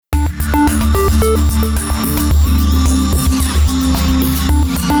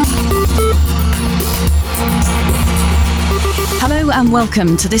Hello and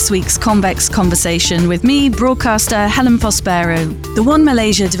welcome to this week's Convex Conversation with me, broadcaster Helen Prospero. The One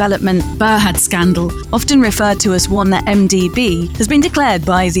Malaysia Development Berhad scandal, often referred to as One MDB, has been declared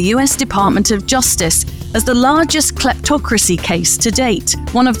by the US Department of Justice as the largest kleptocracy case to date,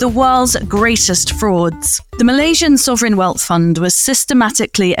 one of the world's greatest frauds. The Malaysian Sovereign Wealth Fund was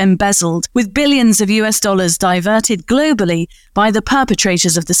systematically embezzled, with billions of US dollars diverted globally by the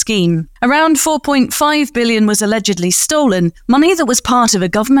perpetrators of the scheme. Around 4.5 billion was allegedly stolen, money that was part of a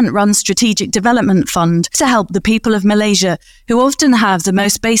government-run strategic development fund to help the people of Malaysia, who often have the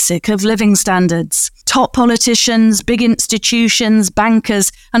most basic of living standards. Top politicians, big institutions,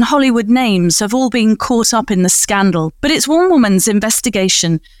 bankers, and Hollywood names have all been caught up in the scandal. But it's one woman's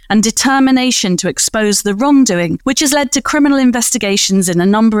investigation and determination to expose the wrongdoing which has led to criminal investigations in a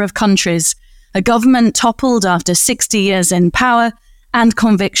number of countries, a government toppled after 60 years in power, and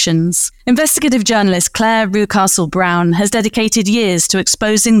convictions. Investigative journalist Clare Rewcastle Brown has dedicated years to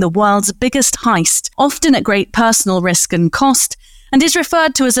exposing the world's biggest heist, often at great personal risk and cost, and is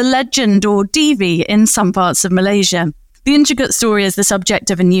referred to as a legend or divi in some parts of Malaysia. The intricate story is the subject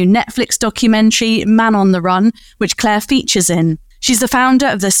of a new Netflix documentary, Man on the Run, which Clare features in. She's the founder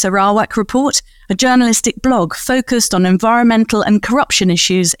of the Sarawak Report, a journalistic blog focused on environmental and corruption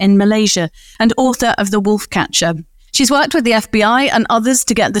issues in Malaysia, and author of The Wolfcatcher. She's worked with the FBI and others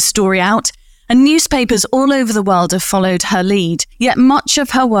to get the story out, and newspapers all over the world have followed her lead. Yet much of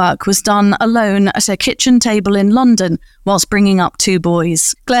her work was done alone at her kitchen table in London whilst bringing up two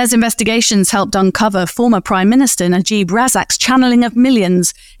boys. Clare's investigations helped uncover former Prime Minister Najib Razak's channeling of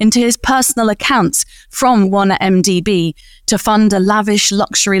millions into his personal accounts from One MDB to fund a lavish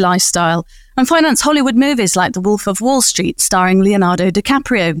luxury lifestyle and finance Hollywood movies like The Wolf of Wall Street starring Leonardo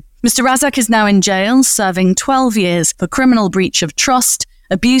DiCaprio. Mr. Razak is now in jail, serving 12 years for criminal breach of trust,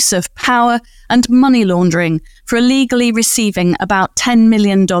 abuse of power and money laundering for illegally receiving about $10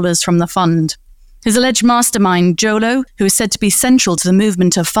 million from the fund. His alleged mastermind, Jho Low, who is said to be central to the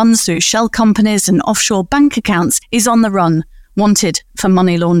movement of funds through shell companies and offshore bank accounts, is on the run, wanted for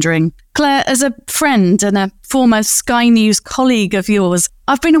money laundering. Clare, as a friend and a former Sky News colleague of yours,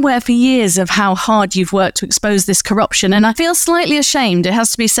 I've been aware for years of how hard you've worked to expose this corruption, and I feel slightly ashamed, it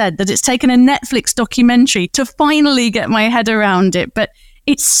has to be said, that it's taken a Netflix documentary to finally get my head around it, but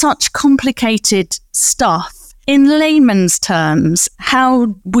it's such complicated stuff. In layman's terms,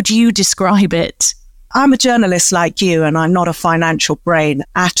 how would you describe it? I'm a journalist like you, and I'm not a financial brain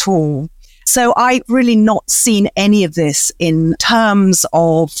at all. So I've really not seen any of this in terms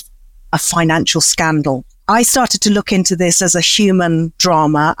of a financial scandal. I started to look into this as a human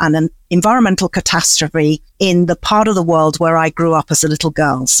drama and an environmental catastrophe in the part of the world where I grew up as a little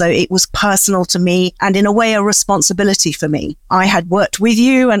girl. So it was personal to me and in a way a responsibility for me. I had worked with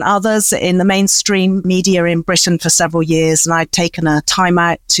you and others in the mainstream media in Britain for several years, and I'd taken a time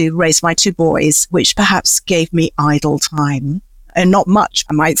out to raise my two boys, which perhaps gave me idle time. And not much,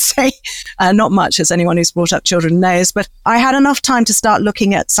 I might say. Not much, as anyone who's brought up children knows. But I had enough time to start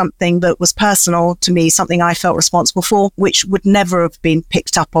looking at something that was personal to me, something I felt responsible for, which would never have been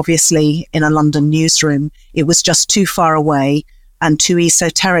picked up, obviously, in a London newsroom. It was just too far away and too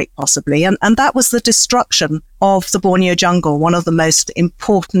esoteric, possibly. And that was the destruction of the Borneo jungle, one of the most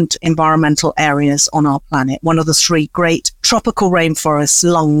important environmental areas on our planet, one of the three great tropical rainforests,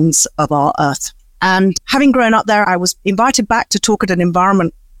 lungs of our Earth. And having grown up there, I was invited back to talk at an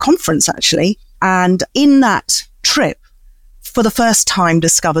environment conference, actually. And in that trip, for the first time,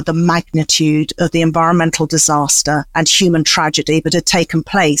 discovered the magnitude of the environmental disaster and human tragedy that had taken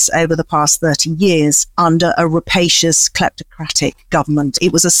place over the past 30 years under a rapacious, kleptocratic government.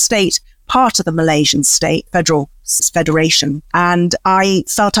 It was a state, part of the Malaysian state, federal federation. And I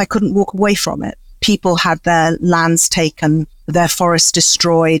felt I couldn't walk away from it. People had their lands taken, their forests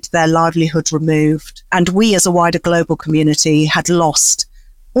destroyed, their livelihood removed. And we as a wider global community had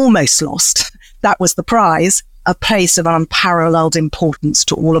almost lost, that was the prize, a place of unparalleled importance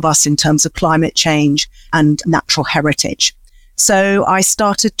to all of us in terms of climate change and natural heritage. So I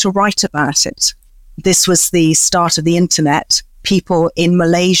started to write about it. This was the start of the internet. People in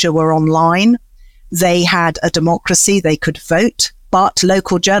Malaysia were online. They had a democracy, they could vote. But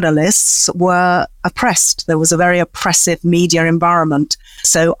local journalists were oppressed. There was a very oppressive media environment.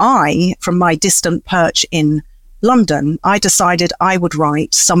 So I, from my distant perch in London, I decided I would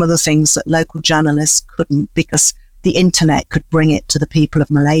write some of the things that local journalists couldn't, because the internet could bring it to the people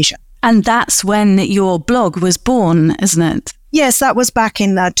of Malaysia. And that's when your blog was born, isn't it? Yes, that was back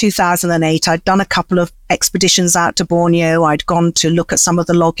in 2008. I'd done a couple of expeditions out to Borneo. I'd gone to look at some of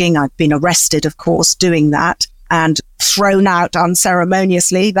the logging. I'd been arrested, of course, doing that, and thrown out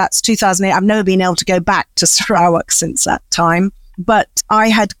unceremoniously. That's 2008. I've never been able to go back to Sarawak since that time. But I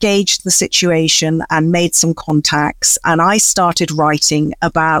had gauged the situation and made some contacts, and I started writing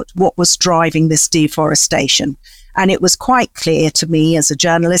about what was driving this deforestation. And it was quite clear to me as a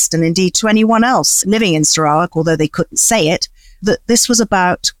journalist, and indeed to anyone else living in Sarawak, although they couldn't say it, that this was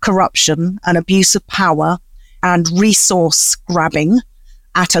about corruption and abuse of power and resource grabbing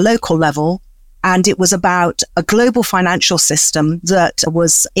at a local level. And it was about a global financial system that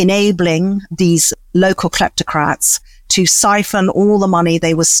was enabling these local kleptocrats to siphon all the money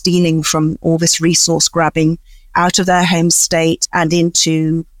they were stealing from all this resource grabbing out of their home state and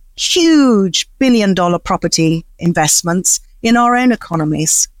into huge billion-dollar property investments in our own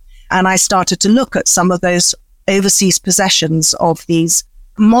economies. And I started to look at some of those overseas possessions of these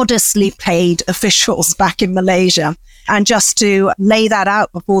modestly paid officials back in Malaysia. And just to lay that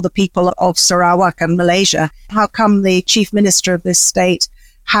out before the people of Sarawak and Malaysia, how come the chief minister of this state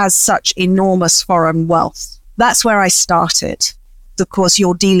has such enormous foreign wealth? That's where I started. Of course,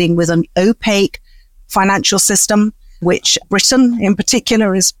 you're dealing with an opaque financial system, which Britain in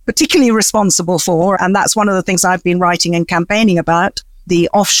particular is particularly responsible for. And that's one of the things I've been writing and campaigning about, the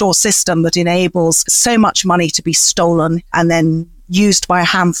offshore system that enables so much money to be stolen and then used by a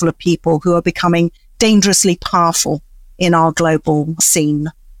handful of people who are becoming dangerously powerful in our global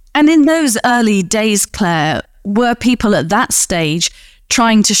scene. And in those early days, Claire, were people at that stage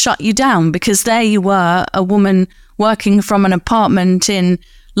trying to shut you down? Because there you were, a woman working from an apartment in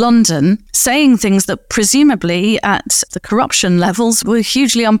London, saying things that presumably at the corruption levels were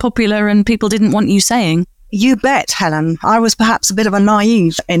hugely unpopular and people didn't want you saying. You bet, Helen. I was perhaps a bit of a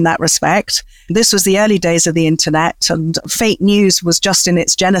naive in that respect. This was the early days of the internet, and fake news was just in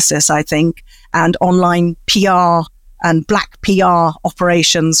its genesis, I think, and online PR and black PR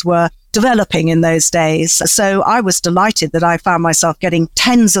operations were developing in those days. So I was delighted that I found myself getting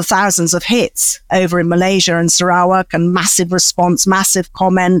tens of thousands of hits over in Malaysia and Sarawak, and massive response, massive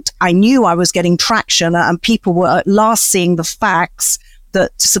comment. I knew I was getting traction, and people were at last seeing the facts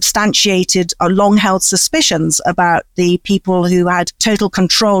that substantiated long-held suspicions about the people who had total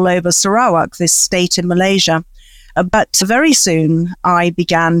control over Sarawak, this state in Malaysia. But very soon I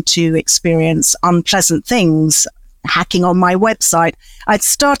began to experience unpleasant things. Hacking on my website. I'd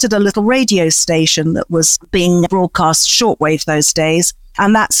started a little radio station that was being broadcast shortwave those days,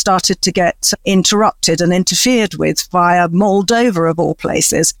 and that started to get interrupted and interfered with via Moldova, of all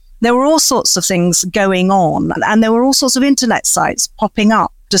places. There were all sorts of things going on, and there were all sorts of internet sites popping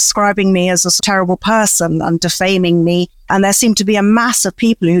up, describing me as a terrible person and defaming me. And there seemed to be a mass of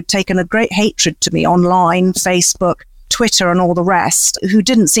people who'd taken a great hatred to me online, Facebook, Twitter and all the rest, who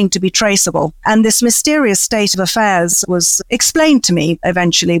didn't seem to be traceable. And this mysterious state of affairs was explained to me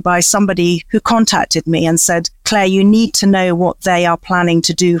eventually by somebody who contacted me and said, Claire, you need to know what they are planning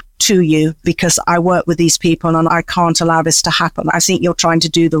to do to you, because I work with these people and I can't allow this to happen. I think you're trying to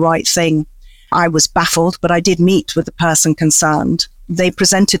do the right thing. I was baffled, but I did meet with the person concerned. They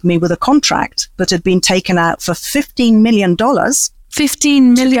presented me with a contract that had been taken out for $15 million. $15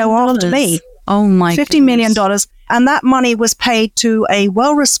 million? To go after me. Oh my goodness. $15 million. And that money was paid to a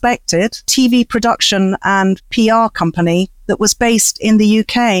well-respected TV production and PR company that was based in the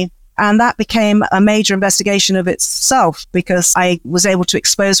UK. And that became a major investigation of itself, because I was able to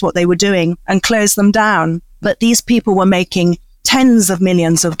expose what they were doing and close them down. But these people were making tens of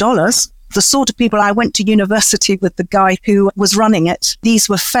millions of dollars. The sort of people, I went to university with the guy who was running it. These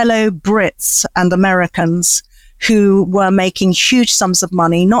were fellow Brits and Americans who were making huge sums of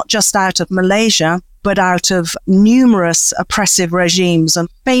money, not just out of Malaysia, but out of numerous oppressive regimes. And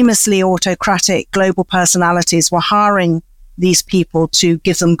famously autocratic global personalities were hiring these people to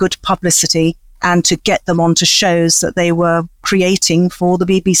give them good publicity and to get them onto shows that they were creating for the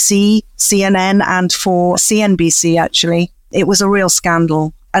BBC, CNN, and for CNBC, actually. It was a real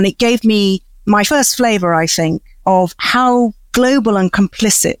scandal. And it gave me my first flavor, I think, of how global and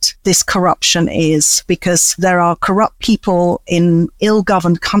complicit this corruption is, because there are corrupt people in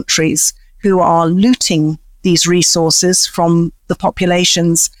ill-governed countries who are looting these resources from the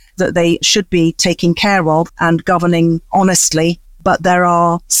populations that they should be taking care of and governing honestly. But there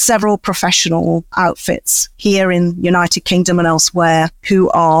are several professional outfits here in United Kingdom and elsewhere who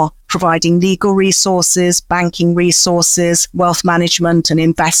are providing legal resources, banking resources, wealth management and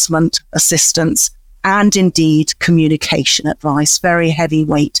investment assistance, and indeed communication advice, very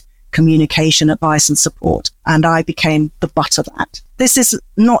heavyweight communication advice and support. And I became the butt of that. This is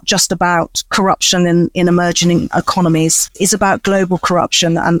not just about corruption in emerging economies. It's about global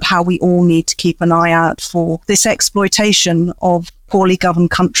corruption and how we all need to keep an eye out for this exploitation of poorly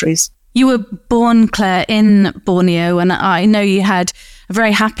governed countries. You were born, Claire, in Borneo, and I know you had a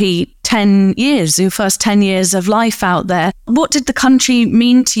very happy 10 years, your first 10 years of life out there. What did the country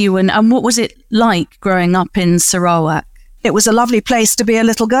mean to you, and what was it like growing up in Sarawak? It was a lovely place to be a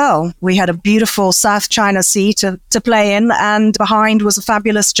little girl. We had a beautiful South China Sea to play in, and behind was a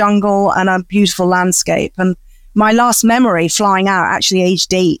fabulous jungle and a beautiful landscape. And my last memory flying out, actually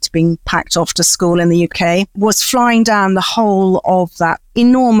aged 8, being packed off to school in the UK, was flying down the whole of that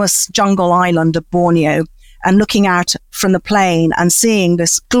enormous jungle island of Borneo and looking out from the plane and seeing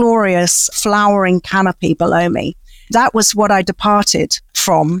this glorious flowering canopy below me. That was what I departed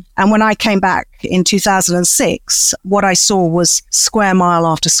from. And when I came back in 2006, what I saw was square mile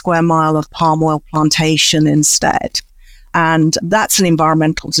after square mile of palm oil plantation instead. And that's an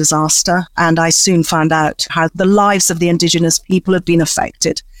environmental disaster. And I soon found out how the lives of the indigenous people had been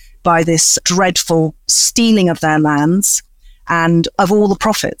affected by this dreadful stealing of their lands and of all the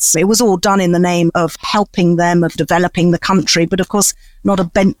profits. It was all done in the name of helping them, of developing the country. But of course, not a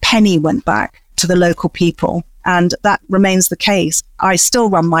bent penny went back to the local people. And that remains the case. I still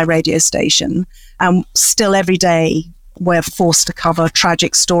run my radio station, and still every day we're forced to cover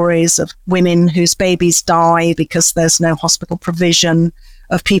tragic stories of women whose babies die because there's no hospital provision,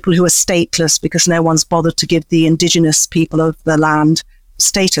 of people who are stateless because no one's bothered to give the indigenous people of the land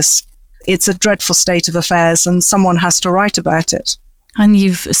status. It's a dreadful state of affairs, and someone has to write about it. And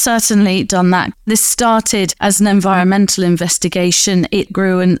you've certainly done that. This started as an environmental investigation. It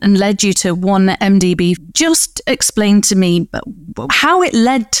grew and led you to 1MDB. Just explain to me how it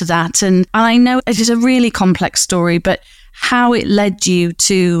led to that. And I know it is a really complex story, but how it led you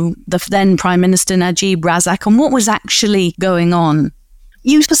to the then Prime Minister Najib Razak and what was actually going on.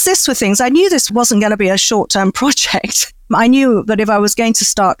 You persist with things. I knew this wasn't going to be a short-term project. I knew that if I was going to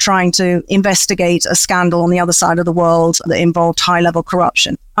start trying to investigate a scandal on the other side of the world that involved high-level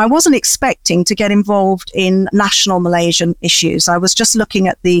corruption, I wasn't expecting to get involved in national Malaysian issues. I was just looking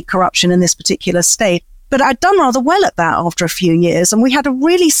at the corruption in this particular state. But I'd done rather well at that after a few years, and we had a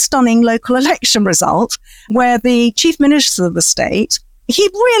really stunning local election result where the chief minister of the state, he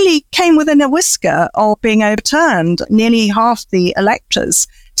really came within a whisker of being overturned. Nearly half the electors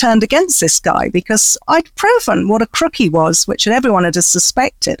turned against this guy because I'd proven what a crook he was, which everyone had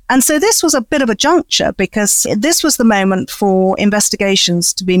suspected. And so this was a bit of a juncture because this was the moment for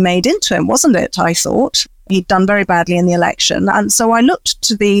investigations to be made into him, wasn't it, I thought? He'd done very badly in the election. And so I looked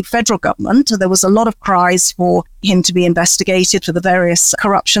to the federal government. There was a lot of cries for him to be investigated for the various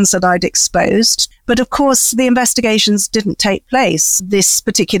corruptions that I'd exposed. But of course, the investigations didn't take place. This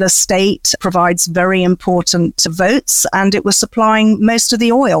particular state provides very important votes, and it was supplying most of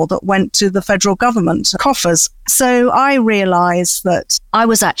the oil that went to the federal government coffers. So I realized that I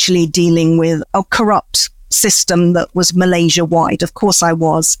was actually dealing with a corrupt system that was Malaysia-wide. Of course I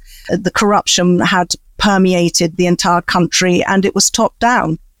was. The corruption had permeated the entire country and it was top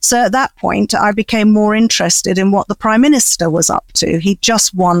down. So at that point, I became more interested in what the Prime Minister was up to. He'd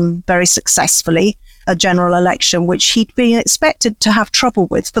just won very successfully a general election, which he'd been expected to have trouble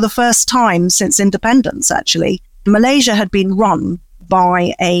with for the first time since independence, actually. Malaysia had been run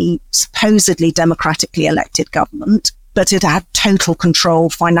by a supposedly democratically elected government, but it had total control,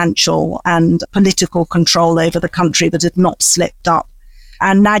 financial and political control over the country that had not slipped up.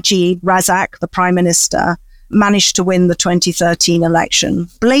 And Najib Razak, the Prime Minister, managed to win the 2013 election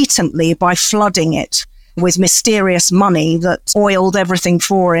blatantly by flooding it with mysterious money that oiled everything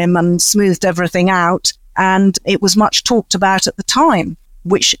for him and smoothed everything out. And it was much talked about at the time,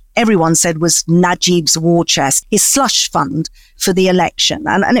 which everyone said was Najib's war chest, his slush fund for the election.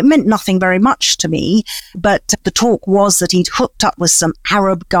 And it meant nothing very much to me. But the talk was that he'd hooked up with some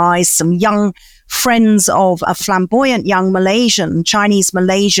Arab guys, some young friends of a flamboyant young Malaysian, Chinese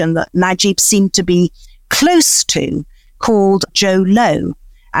Malaysian that Najib seemed to be close to, called Jho Low.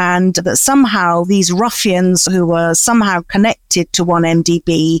 And that somehow these ruffians who were somehow connected to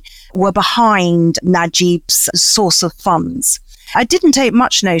 1MDB were behind Najib's source of funds. I didn't take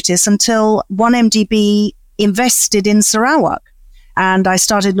much notice until 1MDB invested in Sarawak. And I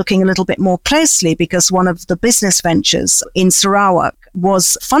started looking a little bit more closely because one of the business ventures in Sarawak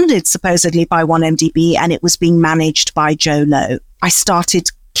was funded supposedly by 1MDB and it was being managed by Jho Low. I started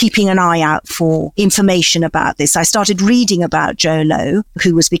keeping an eye out for information about this. I started reading about Jho Low,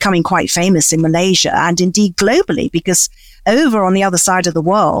 who was becoming quite famous in Malaysia and indeed globally, because over on the other side of the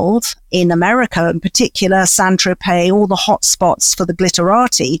world, in America in particular, Saint-Tropez, all the hot spots for the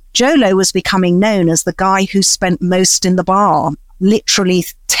glitterati, Jho Low was becoming known as the guy who spent most in the bar, literally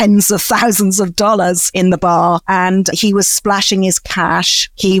tens of thousands of dollars in the bar, and he was splashing his cash.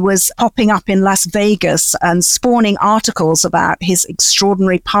 He was popping up in Las Vegas and spawning articles about his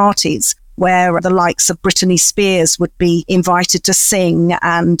extraordinary parties. where the likes of Britney Spears would be invited to sing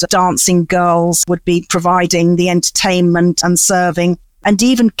and dancing girls would be providing the entertainment and serving. And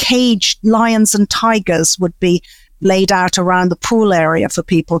even caged lions and tigers would be laid out around the pool area for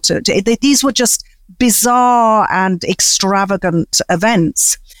people these were just bizarre and extravagant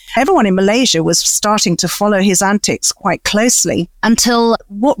events. Everyone in Malaysia was starting to follow his antics quite closely until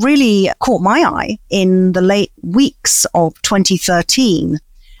what really caught my eye in the late weeks of 2013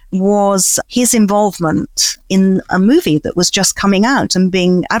 was his involvement in a movie that was just coming out and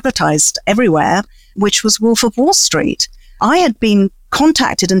being advertised everywhere, which was Wolf of Wall Street. I had been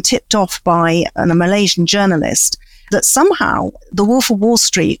contacted and tipped off by a Malaysian journalist that somehow the Wolf of Wall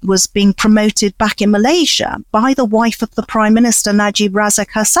Street was being promoted back in Malaysia by the wife of the Prime Minister, Najib Razak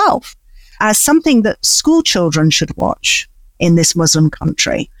herself, as something that school children should watch in this Muslim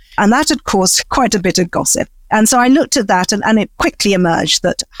country. And that had caused quite a bit of gossip. And so I looked at that and it quickly emerged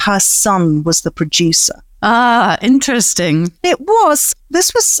that her son was the producer. Ah, interesting.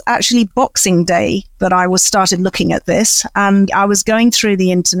 This was actually Boxing Day that I started looking at this, and I was going through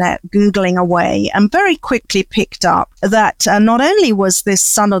the internet, Googling away, and very quickly picked up that not only was this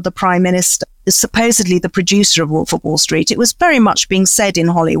son of the Prime Minister supposedly the producer of Wolf of Wall Street, it was very much being said in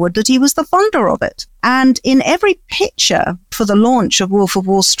Hollywood that he was the funder of it. And in every picture for the launch of Wolf of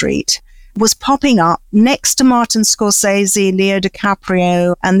Wall Street was popping up next to Martin Scorsese, Leo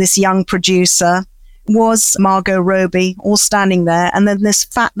DiCaprio, and this young producer was Margot Robbie, all standing there, and then this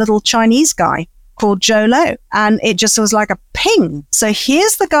fat little Chinese guy called Jho Low. And it just was like a ping. So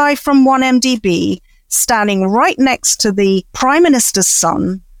here's the guy from 1MDB standing right next to the Prime Minister's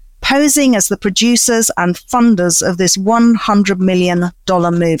son, posing as the producers and funders of this $100 million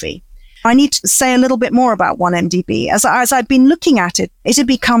movie. I need to say a little bit more about 1MDB. As I'd been looking at it, it had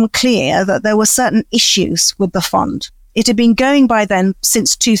become clear that there were certain issues with the fund. It had been going by then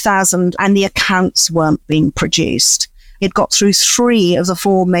since 2000 and the accounts weren't being produced. It got through 3 of the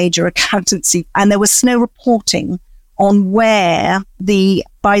 4 major accountancy and there was no reporting on where the,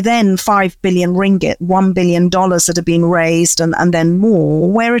 by then, 5 billion ringgit, $1 billion that had been raised and then more,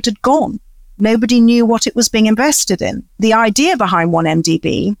 where it had gone. Nobody knew what it was being invested in. The idea behind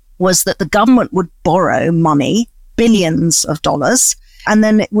 1MDB was that the government would borrow money, billions of dollars, and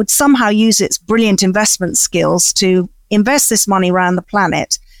then it would somehow use its brilliant investment skills to invest this money around the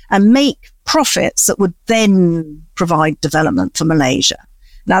planet and make profits that would then provide development for Malaysia.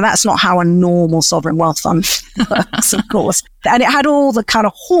 Now, that's not how a normal sovereign wealth fund works, of course. And it had all the kind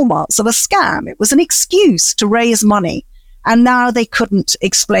of hallmarks of a scam. It was an excuse to raise money. And now they couldn't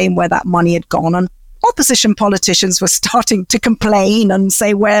explain where that money had gone. And opposition politicians were starting to complain and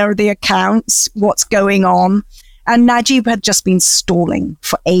say, where are the accounts? What's going on? And Najib had just been stalling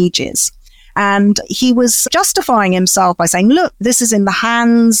for ages. And he was justifying himself by saying, look, this is in the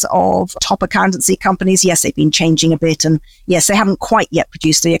hands of top accountancy companies. Yes, they've been changing a bit. And yes, they haven't quite yet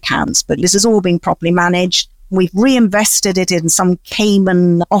produced the accounts, but this is all being properly managed. We've reinvested it in some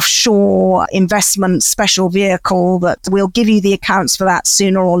Cayman offshore investment special vehicle that we'll give you the accounts for that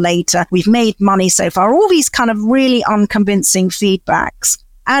sooner or later. We've made money so far. All these kind of really unconvincing feedbacks.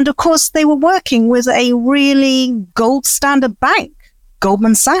 And of course, they were working with a really gold standard bank,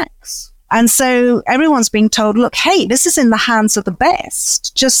 Goldman Sachs. And so everyone's being told, look, hey, this is in the hands of the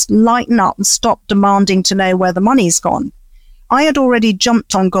best. Just lighten up and stop demanding to know where the money's gone. I had already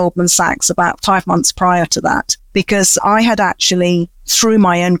jumped on Goldman Sachs about 5 months prior to that because I had actually, through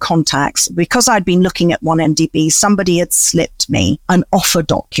my own contacts, because I'd been looking at 1MDB, somebody had slipped me an offer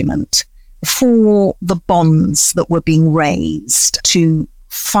document for the bonds that were being raised to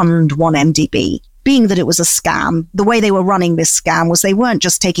fund 1MDB. Being that it was a scam, the way they were running this scam was they weren't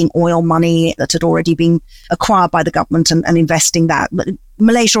just taking oil money that had already been acquired by the government and investing that. But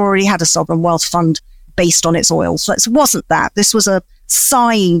Malaysia already had a sovereign wealth fund based on its oil. So it wasn't that. This was a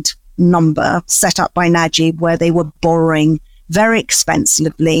side number set up by Najib where they were borrowing very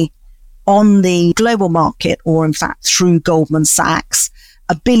expensively on the global market, or in fact through Goldman Sachs,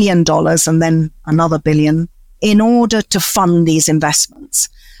 $1 billion and then another billion in order to fund these investments.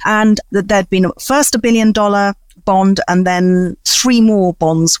 And that there'd been first $1 billion bond and then 3 more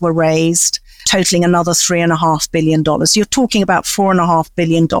bonds were raised, totaling another $3.5 billion. You're talking about $4.5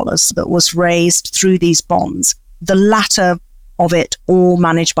 billion that was raised through these bonds. The latter of it all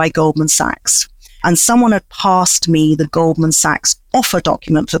managed by Goldman Sachs. And someone had passed me the Goldman Sachs offer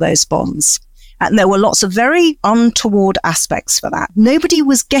document for those bonds. And there were lots of very untoward aspects for that. Nobody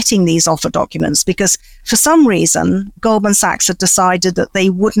was getting these offer documents because for some reason, Goldman Sachs had decided that they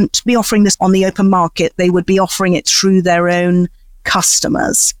wouldn't be offering this on the open market. They would be offering it through their own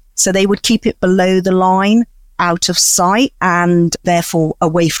customers. So they would keep it below the line. out of sight and therefore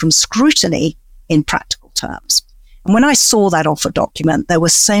away from scrutiny in practical terms. And when I saw that offer document, there were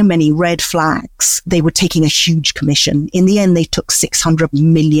so many red flags. They were taking a huge commission. In the end, they took $600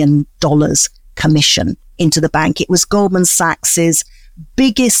 million commission into the bank. It was Goldman Sachs's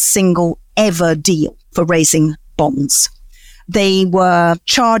biggest single ever deal for raising bonds. They were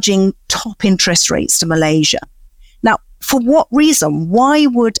charging top interest rates to Malaysia. Now, for what reason? Why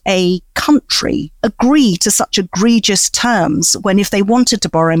would a country agree to such egregious terms when if they wanted to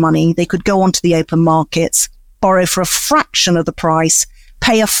borrow money, they could go onto the open markets, borrow for a fraction of the price,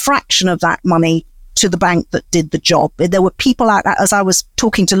 pay a fraction of that money to the bank that did the job? There were people out there, as I was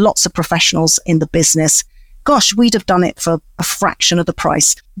talking to lots of professionals in the business, gosh, we'd have done it for a fraction of the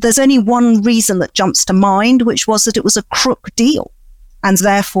price. There's only one reason that jumps to mind, which was that it was a crook deal. And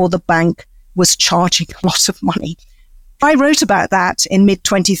therefore, the bank was charging a lot of money. I wrote about that in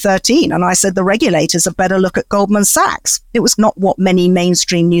mid-2013, and I said the regulators had better look at Goldman Sachs. It was not what many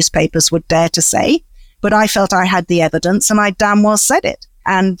mainstream newspapers would dare to say, but I felt I had the evidence, and I damn well said it.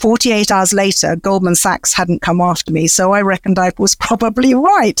 And 48 hours later, Goldman Sachs hadn't come after me, so I reckoned I was probably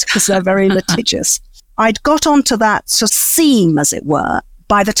right, because they're very litigious. I'd got onto that sort of seam, as it were,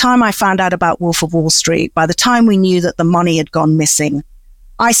 by the time I found out about Wolf of Wall Street, by the time we knew that the money had gone missing,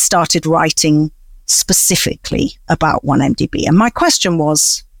 I started writing specifically about 1MDB. And my question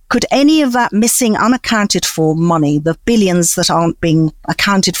was, could any of that missing, unaccounted for money, the billions that aren't being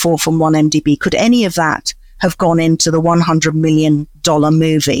accounted for from 1MDB, could any of that have gone into the $100 million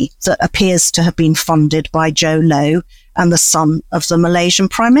movie that appears to have been funded by Jho Low and the son of the Malaysian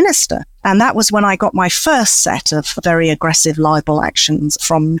Prime Minister? And that was when I got my first set of very aggressive libel actions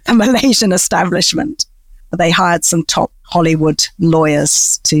from the Malaysian establishment. They hired some top Hollywood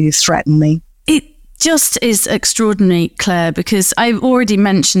lawyers to threaten me. It just is extraordinary, Claire, because I've already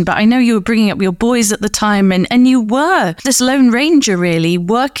mentioned, but I know you were bringing up your boys at the time, and you were this lone ranger really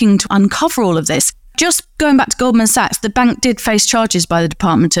working to uncover all of this. Just going back to Goldman Sachs, the bank did face charges by the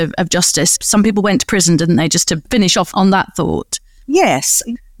Department of Justice. Some people went to prison, didn't they, just to finish off on that thought? Yes,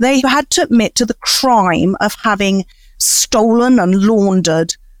 they had to admit to the crime of having stolen and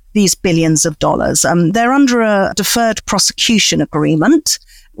laundered these billions of dollars. They're under a deferred prosecution agreement,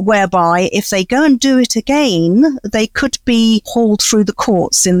 whereby if they go and do it again, they could be hauled through the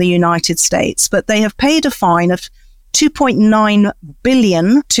courts in the United States. But they have paid a fine of $2.9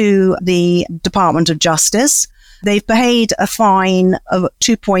 billion to the Department of Justice. They've paid a fine of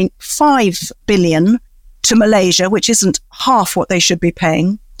 $2.5 billion to Malaysia, which isn't half what they should be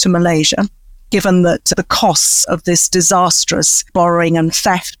paying to Malaysia, given that the costs of this disastrous borrowing and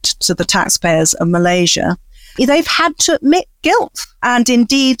theft to the taxpayers of Malaysia. They've had to admit guilt. And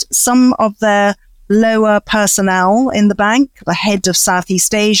indeed, some of their lower personnel in the bank, the head of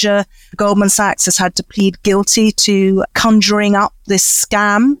Southeast Asia, Goldman Sachs, has had to plead guilty to conjuring up this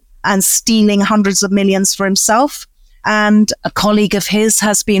scam and stealing hundreds of millions for himself. And a colleague of his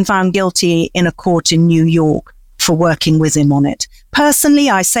has been found guilty in a court in New York for working with him on it. Personally,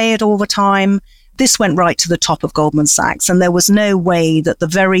 I say it all the time, this went right to the top of Goldman Sachs, and there was no way that the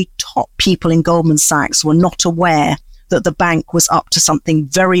very top people in Goldman Sachs were not aware that the bank was up to something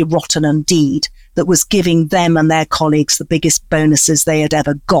very rotten indeed, that was giving them and their colleagues the biggest bonuses they had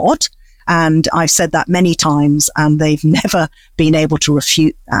ever got. And I've said that many times, and they've never been able to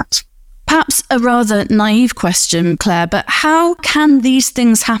refute that. Perhaps a rather naive question, Claire, but how can these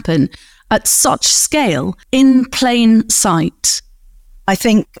things happen at such scale in plain sight? I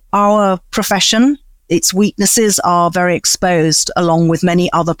think our profession, its weaknesses are very exposed, along with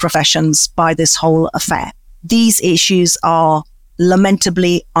many other professions, by this whole affair. These issues are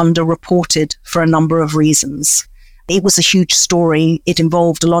lamentably underreported for a number of reasons. It was a huge story. It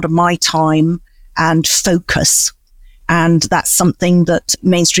involved a lot of my time and focus. And that's something that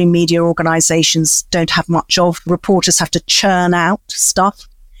mainstream media organizations don't have much of. Reporters have to churn out stuff.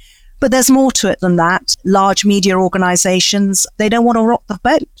 But there's more to it than that. Large media organizations, they don't want to rock the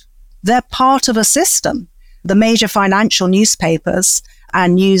boat. They're part of a system. The major financial newspapers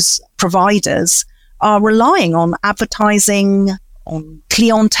and news providers are relying on advertising, on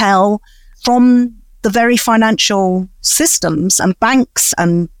clientele from the very financial systems and banks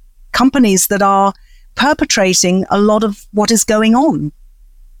and companies that are perpetrating a lot of what is going on.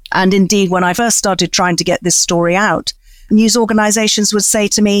 And indeed, when I first started trying to get this story out, news organizations would say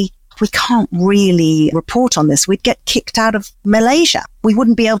to me, we can't really report on this. We'd get kicked out of Malaysia. We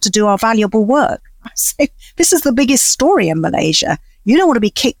wouldn't be able to do our valuable work. I say, this is the biggest story in Malaysia. You don't want to be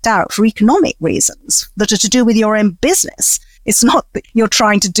kicked out for economic reasons that are to do with your own business. It's not that you're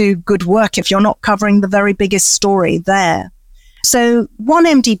trying to do good work if you're not covering the very biggest story there. So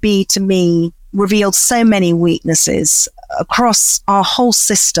 1MDB to me revealed so many weaknesses across our whole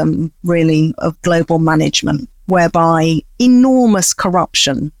system, really, of global management, whereby enormous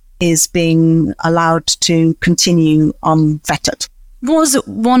corruption is being allowed to continue unfettered. Was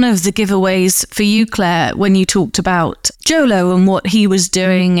one of the giveaways for you, Claire, when you talked about Jho Low and what he was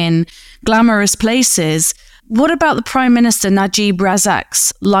doing in glamorous places? What about the Prime Minister Najib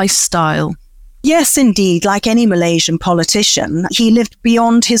Razak's lifestyle? Yes, indeed. Like any Malaysian politician, he lived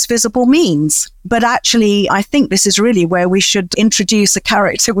beyond his visible means. But actually, I think this is really where we should introduce a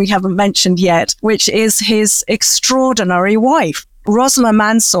character we haven't mentioned yet, which is his extraordinary wife. Rosma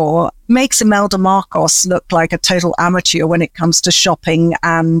Mansour makes Imelda Marcos look like a total amateur when it comes to shopping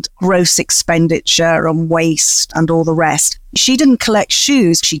and gross expenditure and waste and all the rest. She didn't collect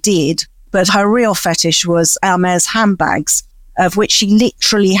shoes, she did, but her real fetish was Hermes handbags, of which she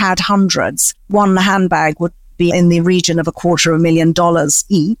literally had hundreds. One handbag would be in the region of $250,000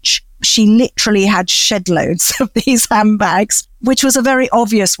 each. She literally had shed loads of these handbags, which was a very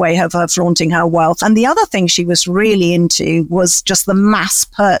obvious way of her flaunting her wealth. And the other thing she was really into was just the mass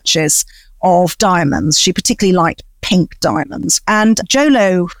purchase of diamonds. She particularly liked pink diamonds. And Jho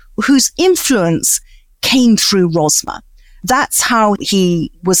Low, whose influence came through Rosma. That's how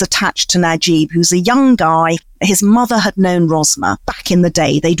he was attached to Najib, who's a young guy. His mother had known Rosma back in the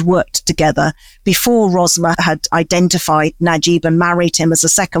day. They'd worked together before Rosma had identified Najib and married him as a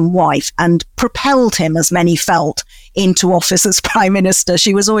second wife and propelled him, as many felt, into office as Prime Minister.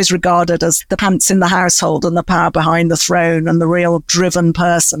 She was always regarded as the pants in the household and the power behind the throne and the real driven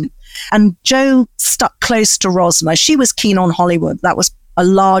person. And Jho stuck close to Rosma. She was keen on Hollywood. That was a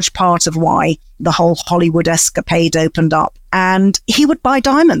large part of why the whole Hollywood escapade opened up. And he would buy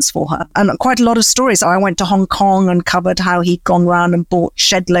diamonds for her. And quite a lot of stories. I went to Hong Kong and covered how he'd gone round and bought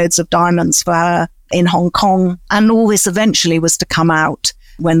shed loads of diamonds for her in Hong Kong. And all this eventually was to come out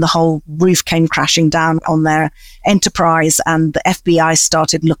when the whole roof came crashing down on their enterprise and the FBI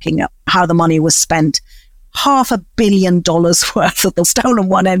started looking at how the money was spent. $500 million worth of the stolen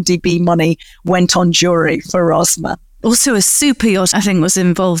 1MDB money went on jury for Rosma. Also a super yacht, I think, was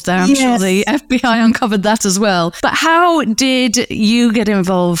involved there. I'm sure the FBI uncovered that as well. But how did you get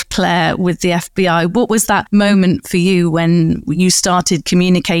involved, Claire, with the FBI? What was that moment for you when you started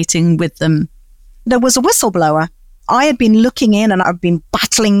communicating with them? There was a whistleblower. I had been looking in and I've been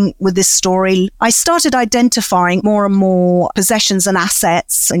battling with this story. I started identifying more and more possessions and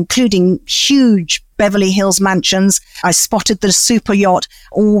assets, including huge Beverly Hills mansions. I spotted the super yacht,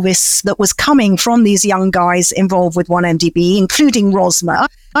 all this that was coming from these young guys involved with 1MDB, including Rosma.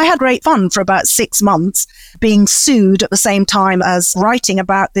 I had great fun for about 6 months, being sued at the same time as writing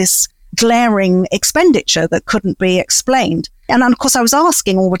about this glaring expenditure that couldn't be explained. And of course, I was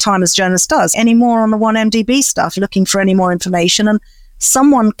asking all the time, as journalist does, any more on the 1MDB stuff, looking for any more information. And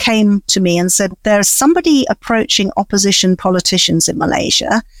someone came to me and said, there's somebody approaching opposition politicians in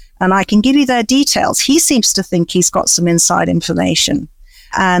Malaysia, and I can give you their details. He seems to think he's got some inside information.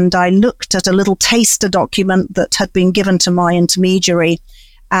 And I looked at a little taster document that had been given to my intermediary,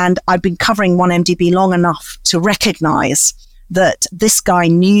 and I'd been covering 1MDB long enough to recognize that this guy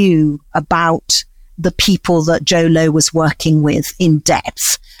knew about the people that Jho Low was working with in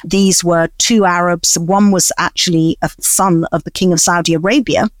depth. These were 2 Arabs. One was actually a son of the King of Saudi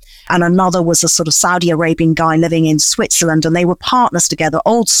Arabia, and another was a sort of Saudi Arabian guy living in Switzerland. And they were partners together,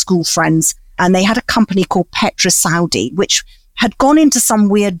 old school friends. And they had a company called Petra Saudi, which had gone into some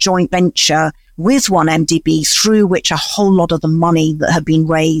weird joint venture with 1MDB, through which a whole lot of the money that had been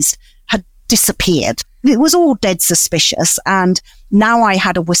raised had disappeared. It was all dead suspicious. And now I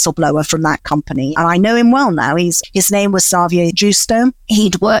had a whistleblower from that company, and I know him well now. His name was Xavier Justo.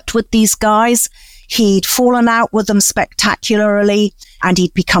 He'd worked with these guys. He'd fallen out with them spectacularly, and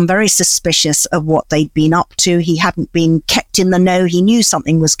he'd become very suspicious of what they'd been up to. He hadn't been kept in the know. He knew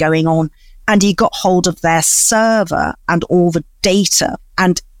something was going on, and he got hold of their server and all the data.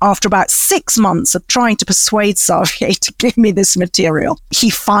 And after about 6 months of trying to persuade Xavier to give me this material, he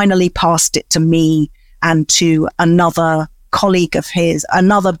finally passed it to me and to another colleague of his,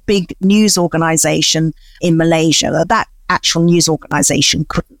 another big news organization in Malaysia. That actual news organization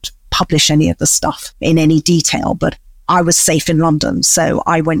couldn't publish any of the stuff in any detail, but I was safe in London. So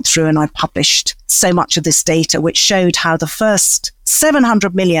I went through and I published so much of this data, which showed how the first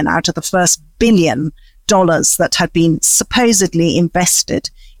 700 million out of the first $1 billion that had been supposedly invested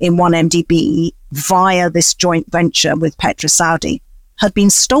in 1MDB via this joint venture with Petra Saudi had been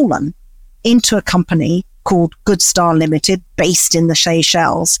stolen into a company called Good Star Limited, based in the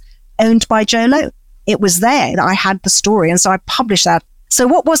Seychelles, owned by Jho Low. It was there that I had the story, and so I published that. So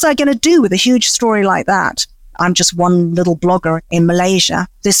what was I going to do with a huge story like that? I'm just one little blogger in Malaysia.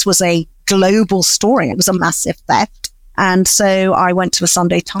 This was a global story. It was a massive theft. And so I went to the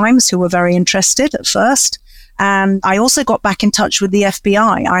Sunday Times, who were very interested at first. And I also got back in touch with the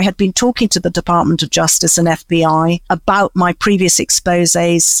FBI. I had been talking to the Department of Justice and FBI about my previous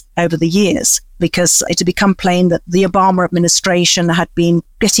exposés over the years, because it had become plain that the Obama administration had been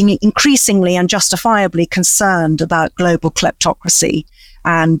getting increasingly and justifiably concerned about global kleptocracy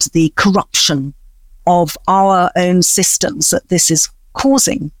and the corruption of our own systems that this is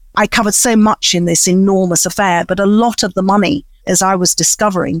causing. I covered so much in this enormous affair, but a lot of the money, as I was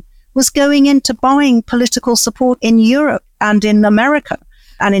discovering, was going into buying political support in Europe and in America.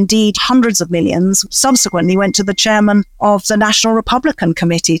 And indeed, hundreds of millions subsequently went to the chairman of the National Republican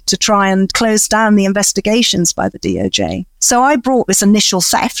Committee to try and close down the investigations by the DOJ. So I brought this initial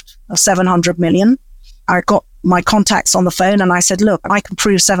theft of 700 million. I got my contacts on the phone and I said, look, I can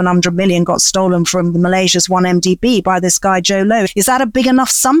prove 700 million got stolen from Malaysia's 1MDB by this guy, Jho Low. Is that a big enough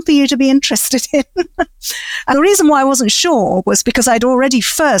sum for you to be interested in? And the reason why I wasn't sure was because I'd already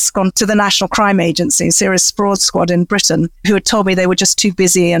first gone to the National Crime Agency, Serious Fraud Squad in Britain, who had told me they were just too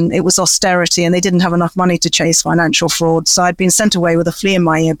busy and it was austerity and they didn't have enough money to chase financial fraud. So I'd been sent away with a flea in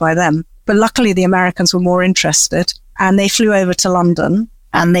my ear by them. But luckily the Americans were more interested and they flew over to London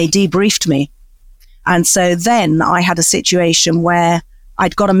and they debriefed me. And so then I had a situation where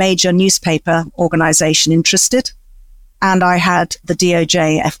I'd got a major newspaper organization interested and I had the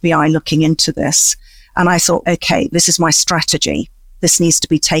DOJ, FBI looking into this. And I thought, okay, this is my strategy. This needs to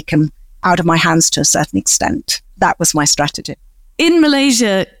be taken out of my hands to a certain extent. That was my strategy. In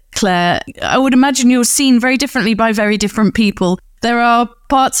Malaysia, Claire, I would imagine you're seen very differently by very different people. There are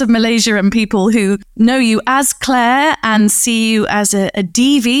parts of Malaysia and people who know you as Claire and see you as a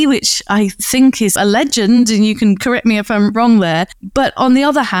DV, which I think is a legend, and you can correct me if I'm wrong there. But on the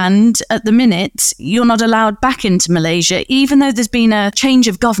other hand, at the minute, you're not allowed back into Malaysia, even though there's been a change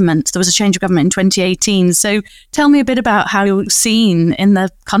of government. There was a change of government in 2018. So tell me a bit about how you're seen in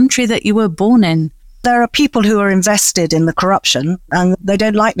the country that you were born in. There are people who are invested in the corruption and they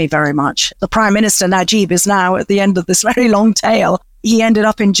don't like me very much. The Prime Minister, Najib, is now at the end of this very long tail. He ended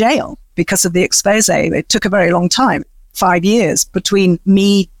up in jail because of the expose. It took a very long time, 5 years, between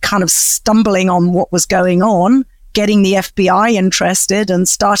me kind of stumbling on what was going on, getting the FBI interested and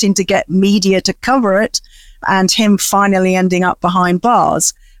starting to get media to cover it, and him finally ending up behind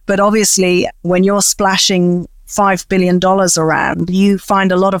bars. But obviously, when you're splashing $5 billion around, you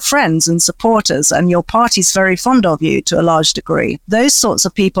find a lot of friends and supporters, and your party's very fond of you to a large degree. Those sorts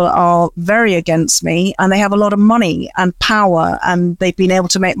of people are very against me, and they have a lot of money and power, and they've been able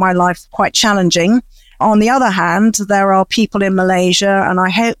to make my life quite challenging. On the other hand, there are people in Malaysia, and I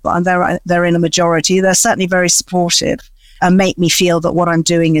hope they're in a majority. They're certainly very supportive and make me feel that what I'm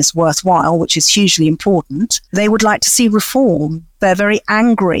doing is worthwhile, which is hugely important. They would like to see reform. They're very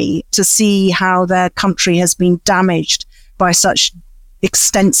angry to see how their country has been damaged by such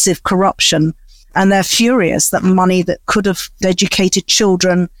extensive corruption. And they're furious that money that could have educated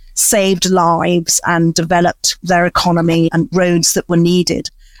children, saved lives and developed their economy and roads that were needed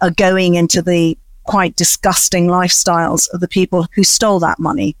are going into the quite disgusting lifestyles of the people who stole that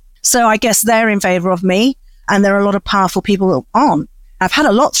money. So I guess they're in favor of me. And there are a lot of powerful people that aren't. I've had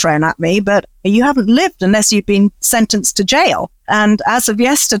a lot thrown at me, but you haven't lived unless you've been sentenced to jail. And as of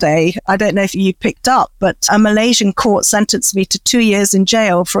yesterday, I don't know if you picked up, but a Malaysian court sentenced me to 2 years in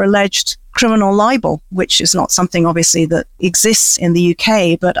jail for alleged criminal libel, which is not something obviously that exists in the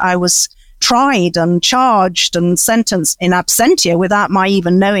UK, but I was tried and charged and sentenced in absentia without my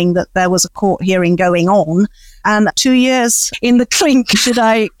even knowing that there was a court hearing going on. And 2 years in the clink should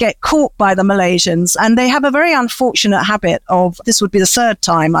I get caught by the Malaysians. And they have a very unfortunate habit of, this would be the third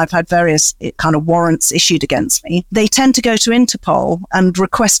time I've had various kind of warrants issued against me. They tend to go to Interpol and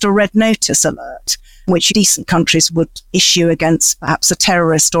request a red notice alert, which decent countries would issue against perhaps a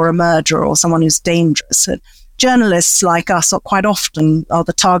terrorist or a murderer or someone who's dangerous. Journalists like us are quite often are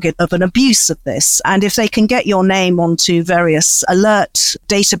the target of an abuse of this. And if they can get your name onto various alert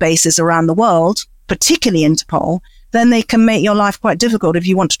databases around the world, particularly Interpol, then they can make your life quite difficult if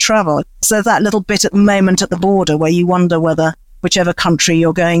you want to travel. So that little bit at the moment at the border where you wonder whether whichever country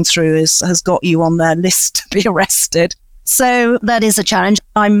you're going through has got you on their list to be arrested. So that is a challenge.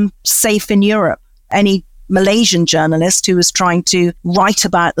 I'm safe in Europe. Any Malaysian journalist who was trying to write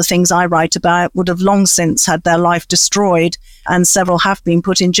about the things I write about would have long since had their life destroyed, and several have been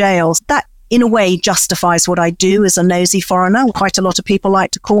put in jail. That in a way justifies what I do as a nosy foreigner. Quite a lot of people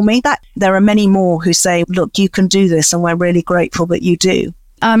like to call me that. There are many more who say, look, you can do this and we're really grateful that you do.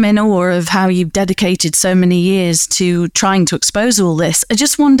 I'm in awe of how you've dedicated so many years to trying to expose all this. I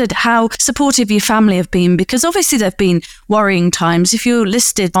just wondered how supportive your family have been, because obviously there have been worrying times. If you're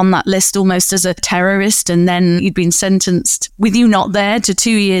listed on that list almost as a terrorist and then you'd been sentenced with you not there to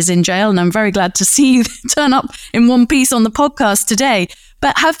 2 years in jail, and I'm very glad to see you turn up in one piece on the podcast today.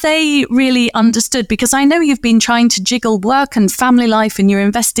 But have they really understood? Because I know you've been trying to jiggle work and family life in your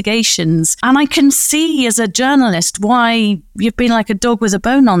investigations. And I can see as a journalist why you've been like a dog with a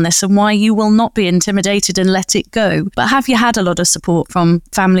bone on this and why you will not be intimidated and let it go. But have you had a lot of support from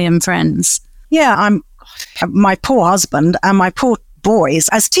family and friends? Yeah, my poor husband and my poor boys.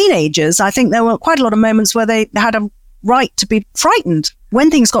 As teenagers, I think there were quite a lot of moments where they had a right to be frightened. When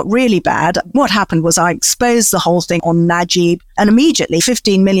things got really bad, what happened was I exposed the whole thing on Najib, and immediately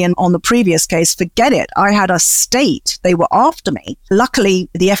 15 million on the previous case, forget it. I had a state. They were after me. Luckily,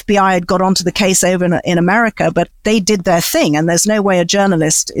 the FBI had got onto the case over in America, but they did their thing, and there's no way a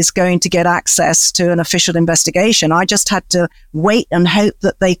journalist is going to get access to an official investigation. I just had to wait and hope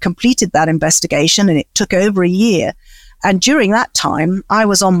that they completed that investigation, and it took over a year. And during that time, I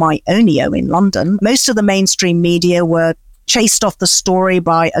was on my Borneo in London. Most of the mainstream media were chased off the story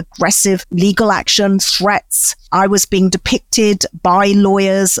by aggressive legal action, threats. I was being depicted by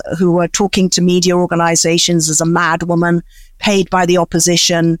lawyers who were talking to media organizations as a madwoman paid by the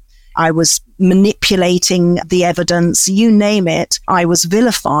opposition. I was manipulating the evidence, you name it. I was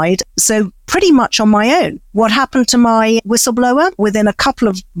vilified. So pretty much on my own. What happened to my whistleblower? Within a couple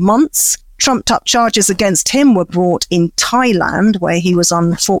of months, trumped up charges against him were brought in Thailand, where he was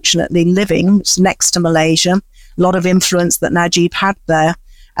unfortunately living next to Malaysia. A lot of influence that Najib had there.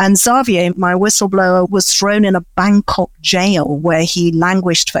 And Xavier, my whistleblower, was thrown in a Bangkok jail where he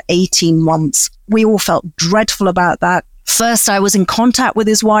languished for 18 months. We all felt dreadful about that. First, I was in contact with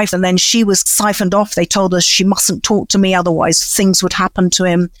his wife, and then she was siphoned off. They told us she mustn't talk to me, otherwise things would happen to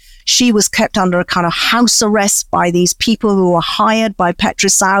him. She was kept under a kind of house arrest by these people who were hired by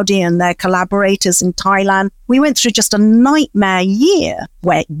PetroSaudi and their collaborators in Thailand. We went through just a nightmare year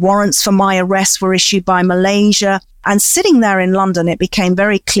where warrants for my arrest were issued by Malaysia. And sitting there in London, it became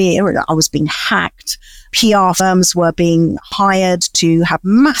very clear that I was being hacked. PR firms were being hired to have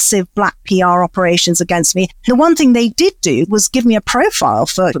massive black PR operations against me. The one thing they did do was give me a profile.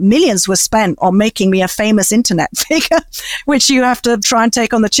 For millions were spent on making me a famous internet figure, which you have to try and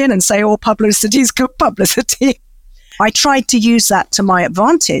take on the chin and say all publicity is good publicity. I tried to use that to my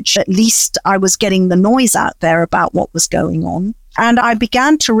advantage. At least I was getting the noise out there about what was going on. And I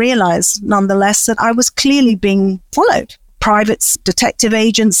began to realize, nonetheless, that I was clearly being followed. Private detective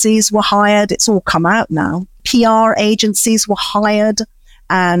agencies were hired. It's all come out now. PR agencies were hired.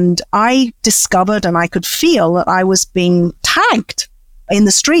 And I discovered, and I could feel, that I was being tagged in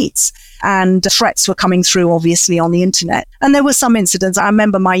the streets. And threats were coming through, obviously, on the internet. And there were some incidents. I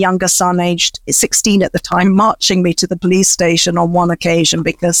remember my younger son, aged 16 at the time, marching me to the police station on one occasion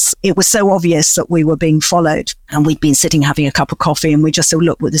because it was so obvious that we were being followed. And we'd been sitting having a cup of coffee, and we just said,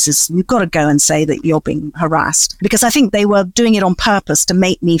 look, you've got to go and say that you're being harassed. Because I think they were doing it on purpose to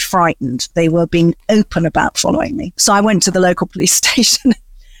make me frightened. They were being open about following me. So I went to the local police station.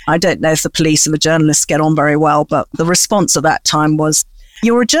 I don't know if the police and the journalists get on very well, but the response at that time was,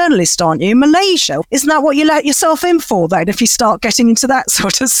 you're a journalist, aren't you? Malaysia. Isn't that what you let yourself in for, then, if you start getting into that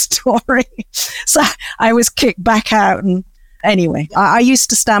sort of story? So I was kicked back out. And anyway, I used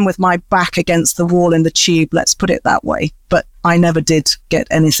to stand with my back against the wall in the tube, let's put it that way. But I never did get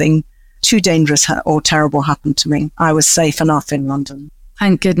anything too dangerous or terrible happen to me. I was safe enough in London.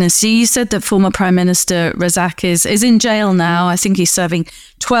 Thank goodness. You said that former Prime Minister Razak is in jail now. I think he's serving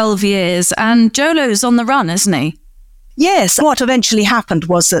 12 years. And Jho Low's on the run, isn't he? Yes. What eventually happened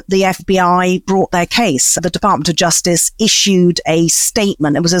was that the FBI brought their case. The Department of Justice issued a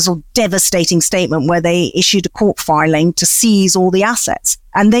statement. It was a sort of devastating statement where they issued a court filing to seize all the assets.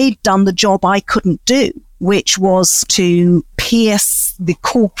 And they'd done the job I couldn't do, which was to pierce the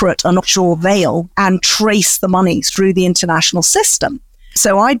corporate and offshore veil and trace the money through the international system.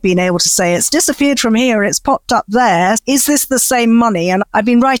 So I'd been able to say, it's disappeared from here, it's popped up there. Is this the same money? And I've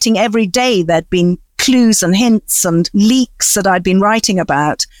been writing every day. There'd been clues and hints and leaks that I'd been writing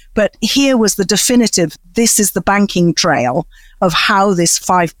about. But here was the definitive, this is the banking trail of how this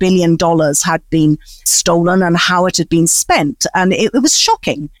 $5 billion had been stolen and how it had been spent. And it was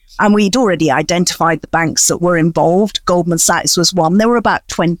shocking. And we'd already identified the banks that were involved. Goldman Sachs was one. There were about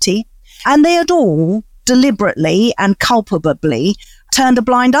 20. And they had all deliberately and culpably turned a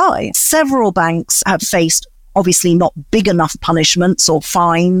blind eye. Several banks have faced obviously not big enough punishments or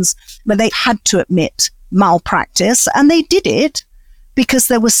fines, but they had to admit malpractice, and they did it because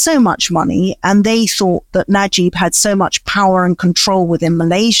there was so much money and they thought that Najib had so much power and control within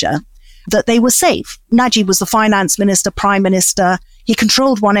Malaysia that they were safe. Najib was the finance minister, prime minister. He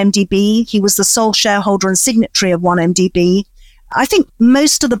controlled 1MDB. He was the sole shareholder and signatory of 1MDB. I think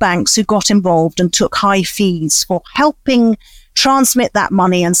most of the banks who got involved and took high fees for helping transmit that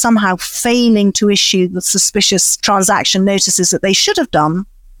money and somehow failing to issue the suspicious transaction notices that they should have done,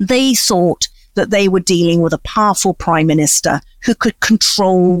 they thought that they were dealing with a powerful prime minister who could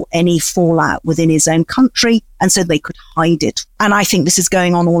control any fallout within his own country, and so they could hide it. And I think this is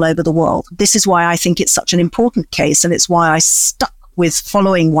going on all over the world. This is why I think it's such an important case, and it's why I stuck with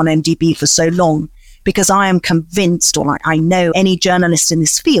following 1MDB for so long, because I am convinced, or I know any journalist in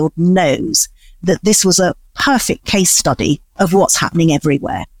this field knows, that this was a perfect case study of what's happening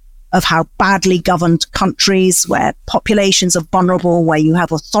everywhere, of how badly governed countries, where populations are vulnerable, where you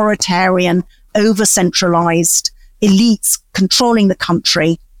have authoritarian, over-centralized elites controlling the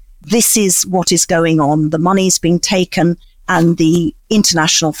country. This is what is going on. The money's being taken and the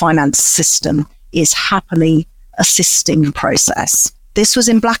international finance system is happily assisting the process. This was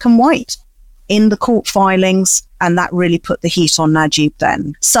in black and white in the court filings, and that really put the heat on Najib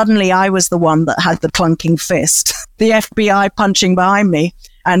then. Suddenly I was the one that had the clunking fist, the FBI punching behind me,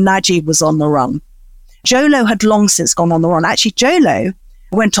 and Najib was on the run. Jho Low had long since gone on the run. Actually, Jho Low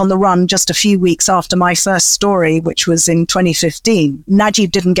went on the run just a few weeks after my first story, which was in 2015. Najib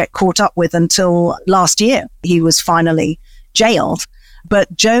didn't get caught up with until last year. He was finally jailed.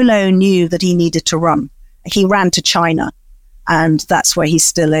 But Jho Low knew that he needed to run. He ran to China, and that's where he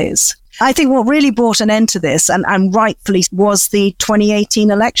still is. I think what really brought an end to this, and rightfully, was the 2018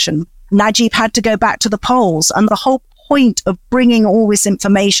 election. Najib had to go back to the polls, and the whole point of bringing all this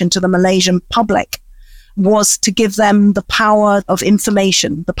information to the Malaysian public was to give them the power of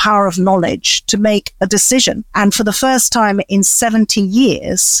information, the power of knowledge to make a decision. And for the first time in 70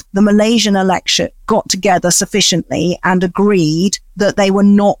 years, the Malaysian electorate got together sufficiently and agreed that they were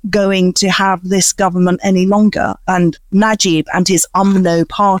not going to have this government any longer. And Najib and his UMNO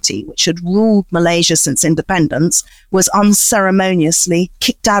party, which had ruled Malaysia since independence, was unceremoniously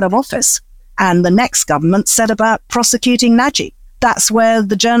kicked out of office. And the next government set about prosecuting Najib. That's where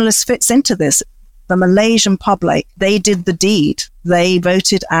the journalist fits into this. The Malaysian public, they did the deed. They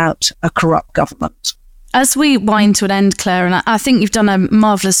voted out a corrupt government. As we wind to an end, Claire, and I think you've done a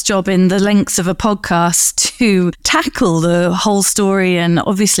marvellous job in the length of a podcast to tackle the whole story. And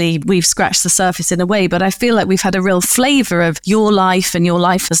obviously we've scratched the surface in a way, but I feel like we've had a real flavour of your life and your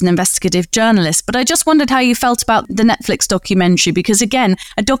life as an investigative journalist. But I just wondered how you felt about the Netflix documentary, because again,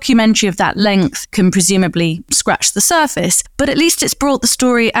 a documentary of that length can presumably scratch the surface, but at least it's brought the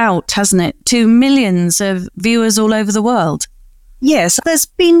story out, hasn't it, to millions of viewers all over the world. Yes, there's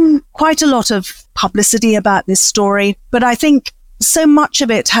been quite a lot of publicity about this story, but I think so much of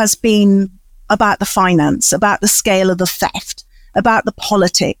it has been about the finance, about the scale of the theft, about the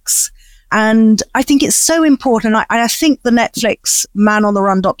politics. And I think it's so important. I think the Netflix Man on the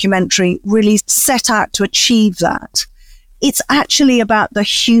Run documentary really set out to achieve that. It's actually about the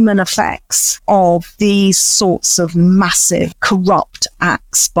human effects of these sorts of massive corrupt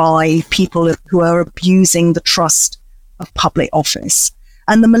acts by people who are abusing the trust of public office.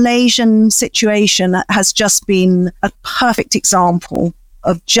 And the Malaysian situation has just been a perfect example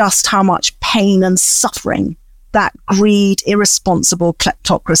of just how much pain and suffering that greed, irresponsible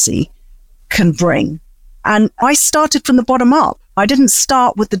kleptocracy can bring. And I started from the bottom up. I didn't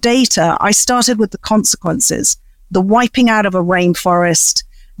start with the data. I started with the consequences, the wiping out of a rainforest,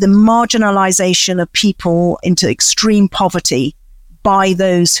 the marginalization of people into extreme poverty by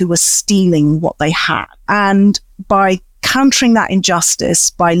those who were stealing what they had. And by countering that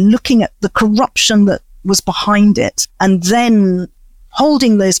injustice, by looking at the corruption that was behind it, and then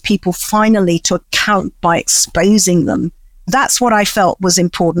holding those people finally to account by exposing them. That's what I felt was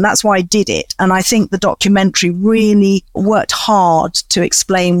important. That's why I did it. And I think the documentary really worked hard to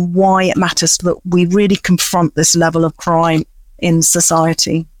explain why it matters that we really confront this level of crime in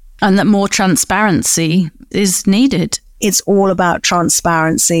society. And that more transparency is needed. It's all about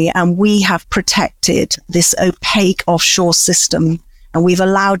transparency, and we have protected this opaque offshore system, and we've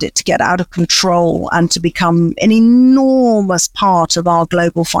allowed it to get out of control and to become an enormous part of our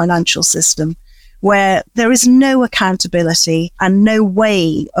global financial system, where there is no accountability and no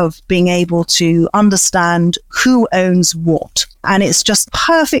way of being able to understand who owns what. And it's just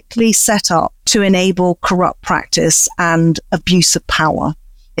perfectly set up to enable corrupt practice and abuse of power.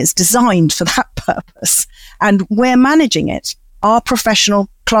 It's designed for that purpose. And we're managing it. Our professional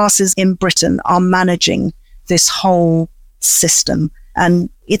classes in Britain are managing this whole system, and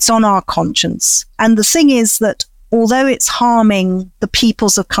it's on our conscience. And the thing is that although it's harming the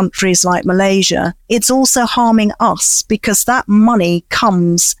peoples of countries like Malaysia, it's also harming us because that money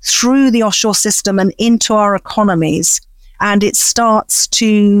comes through the offshore system and into our economies. And it starts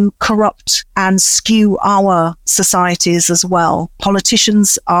to corrupt and skew our societies as well.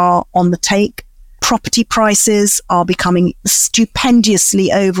 Politicians are on the take. Property prices are becoming stupendiously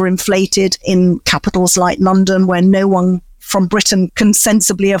overinflated in capitals like London, where no one from Britain can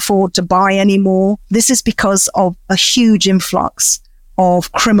sensibly afford to buy anymore. This is because of a huge influx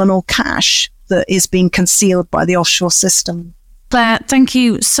of criminal cash that is being concealed by the offshore system. Claire, thank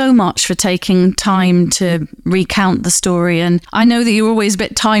you so much for taking time to recount the story. And I know that you're always a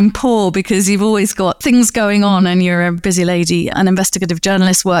bit time poor because you've always got things going on and you're a busy lady, and investigative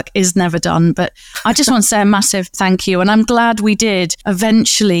journalist work is never done. But I just want to say a massive thank you. And I'm glad we did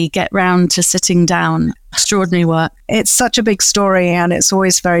eventually get round to sitting down. Extraordinary work. It's such a big story and it's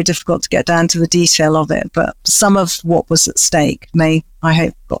always very difficult to get down to the detail of it. But some of what was at stake I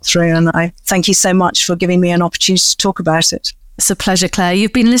hope got through. And I thank you so much for giving me an opportunity to talk about it. It's a pleasure, Claire.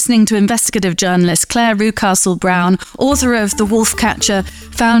 You've been listening to investigative journalist Clare Rewcastle Brown, author of The Wolfcatcher,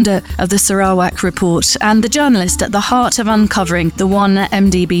 founder of the Sarawak Report, and the journalist at the heart of uncovering the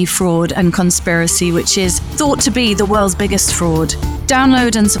 1MDB fraud and conspiracy, which is thought to be the world's biggest fraud.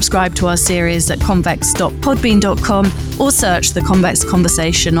 Download and subscribe to our series at convex.podbean.com or search The Convex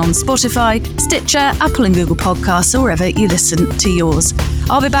Conversation on Spotify, Stitcher, Apple and Google Podcasts, or wherever you listen to yours.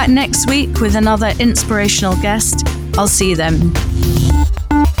 I'll be back next week with another inspirational guest. I'll see you then.